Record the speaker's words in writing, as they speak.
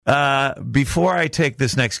before I take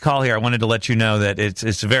this next call here, I wanted to let you know that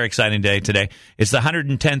it's a very exciting day today. It's the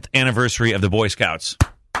 110th anniversary of the Boy Scouts.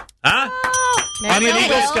 Huh? I'm an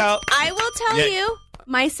Eagle Scout. I will tell you,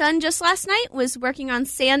 my son just last night was working on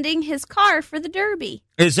sanding his car for the Derby.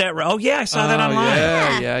 Is that right? Oh, yeah, I saw that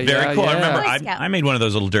online. Yeah. Very cool. Yeah. I remember Boy Scout. I made one of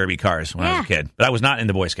those little Derby cars when I was a kid, but I was not in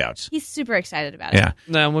the Boy Scouts. He's super excited about it. Yeah.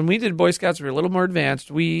 Now, when we did Boy Scouts, we were a little more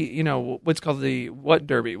advanced. We, what's called what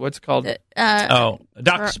Derby? What's called Box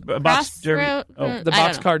Crossroad- Derby. the I don't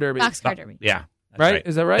Boxcar Derby. Boxcar Derby. Yeah. That's Right?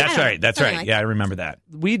 Is that right? That's right. That's Something right. like Yeah, I remember that.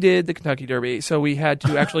 We did the Kentucky Derby, so we had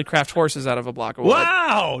to actually craft horses out of a block of wood.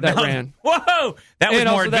 Wow. That ran. Whoa. That was And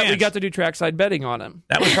more also advanced. that we got to do trackside betting on them.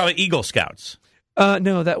 That was probably Eagle Scouts.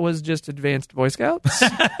 No, that was just advanced Boy Scouts.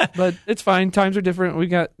 But it's fine. Times are different. We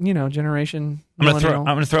got, generation. I'm millennial.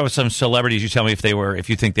 going to throw some celebrities. You tell me if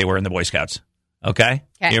you think they were in the Boy Scouts. Okay?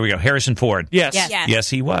 Here we go. Harrison Ford. Yes. Yes,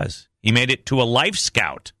 he was. He made it to a Life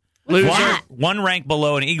Scout. Loser. One rank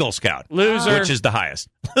below an Eagle Scout. Loser. Which is the highest.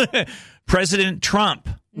 President Trump.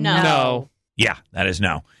 No. Yeah, that is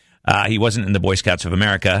no. He wasn't in the Boy Scouts of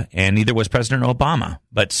America, and neither was President Obama.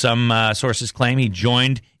 But some sources claim he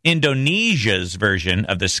joined Indonesia's version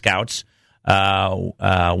of the Scouts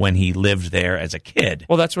when he lived there as a kid.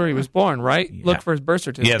 Well, that's where he was born, right? Yeah. Look for his birth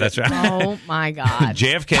certificate. Yeah, that's right. Oh, my God.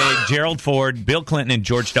 JFK, Gerald Ford, Bill Clinton, and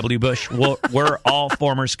George W. Bush were all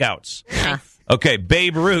former Scouts. Okay,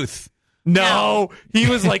 Babe Ruth. No, he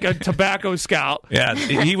was like a tobacco scout. Yeah,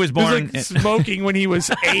 he was He born... was like smoking when he was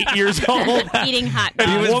 8 years old. Eating hot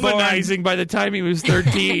And dogs. womanizing by the time he was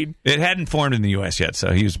 13. It hadn't formed in the U.S. yet,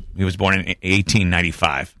 so he was born in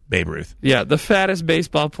 1895, Babe Ruth. Yeah, the fattest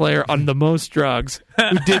baseball player on the most drugs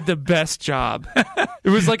who did the best job.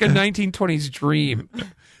 It was like a 1920s dream.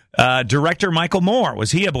 Director Michael Moore,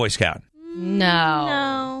 was he a Boy Scout?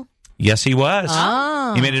 No. Yes, he was.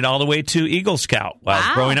 Oh. He made it all the way to Eagle Scout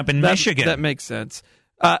while growing up in Michigan. That makes sense.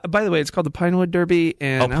 By the way, it's called the Pinewood Derby,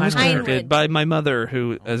 and I was Pinewood. directed by my mother,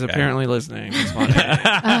 who is apparently listening. This morning.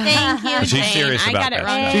 Thank you, She's Jane. serious I about got it that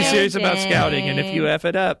wrong. stuff. She's serious about scouting, and if you F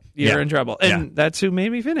it up, you're in trouble. And that's who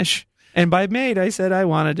made me finish. And by made, I said I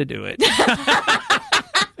wanted to do it.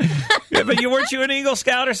 Yeah, but weren't you an Eagle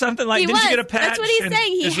Scout or something? Like, didn't you get a patch? That's what he's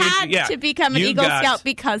saying. He had to become an Eagle Scout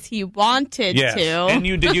because he wanted to. And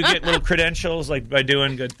did you get little credentials like by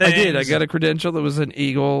doing good things? I did. I got a credential that was an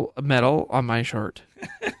Eagle medal on my shirt.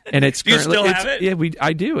 And it's Do you still have it? Yeah,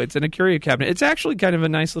 I do. It's in a curio cabinet. It's actually kind of a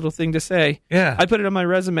nice little thing to say. Yeah. I put it on my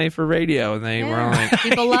resume for radio, and they were like,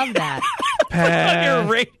 people love that. On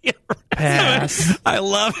your radio. Pass. I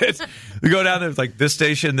love it. We go down there, it's like this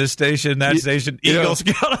station, that station, Eagle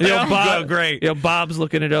Scout. Bob, great. Bob's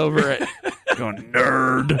looking it over at going,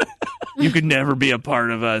 nerd. You could never be a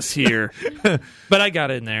part of us here. But I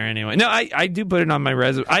got in there anyway. No, I do put it on my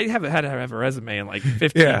resume. I haven't had to have a resume in like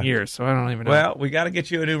 15 years, so I don't even know. Well, we got to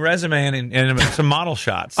get you a new resume and some model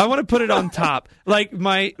shots. I want to put it on top. Like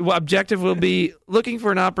my objective will be looking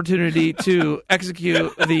for an opportunity to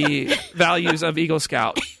execute the values of Eagle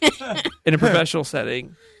Scout in a professional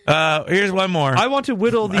setting. Here's one more. I want to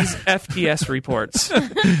whittle these FTS reports.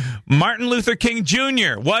 Martin Luther King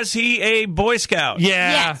Jr., was he a Boy Scout?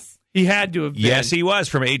 Yeah. Yes. He had to have been. Yes, he was.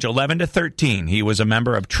 From age 11 to 13. He was a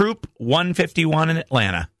member of Troop 151 in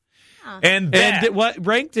Atlanta. And what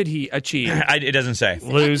rank did he achieve? It doesn't say. He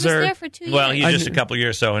was Loser. there for 2 years. Well, he's just a couple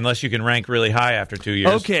years, so unless you can rank really high after 2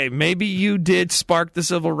 years. Okay, maybe you did spark the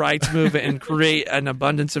civil rights movement and create an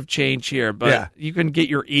abundance of change here, but you can get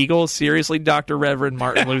your eagle. Seriously, Dr. Reverend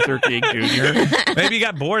Martin Luther King Jr. Maybe you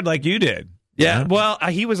got bored like you did. Yeah, well,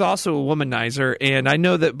 he was also a womanizer, and I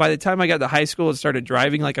know that by the time I got to high school and started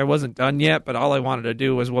driving, like I wasn't done yet, but all I wanted to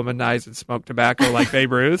do was womanize and smoke tobacco like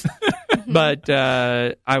Babe Ruth. But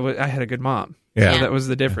I had a good mom. Yeah. So that was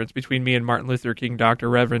the difference between me and Martin Luther King, Dr.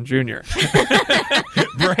 Reverend Jr.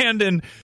 Brandon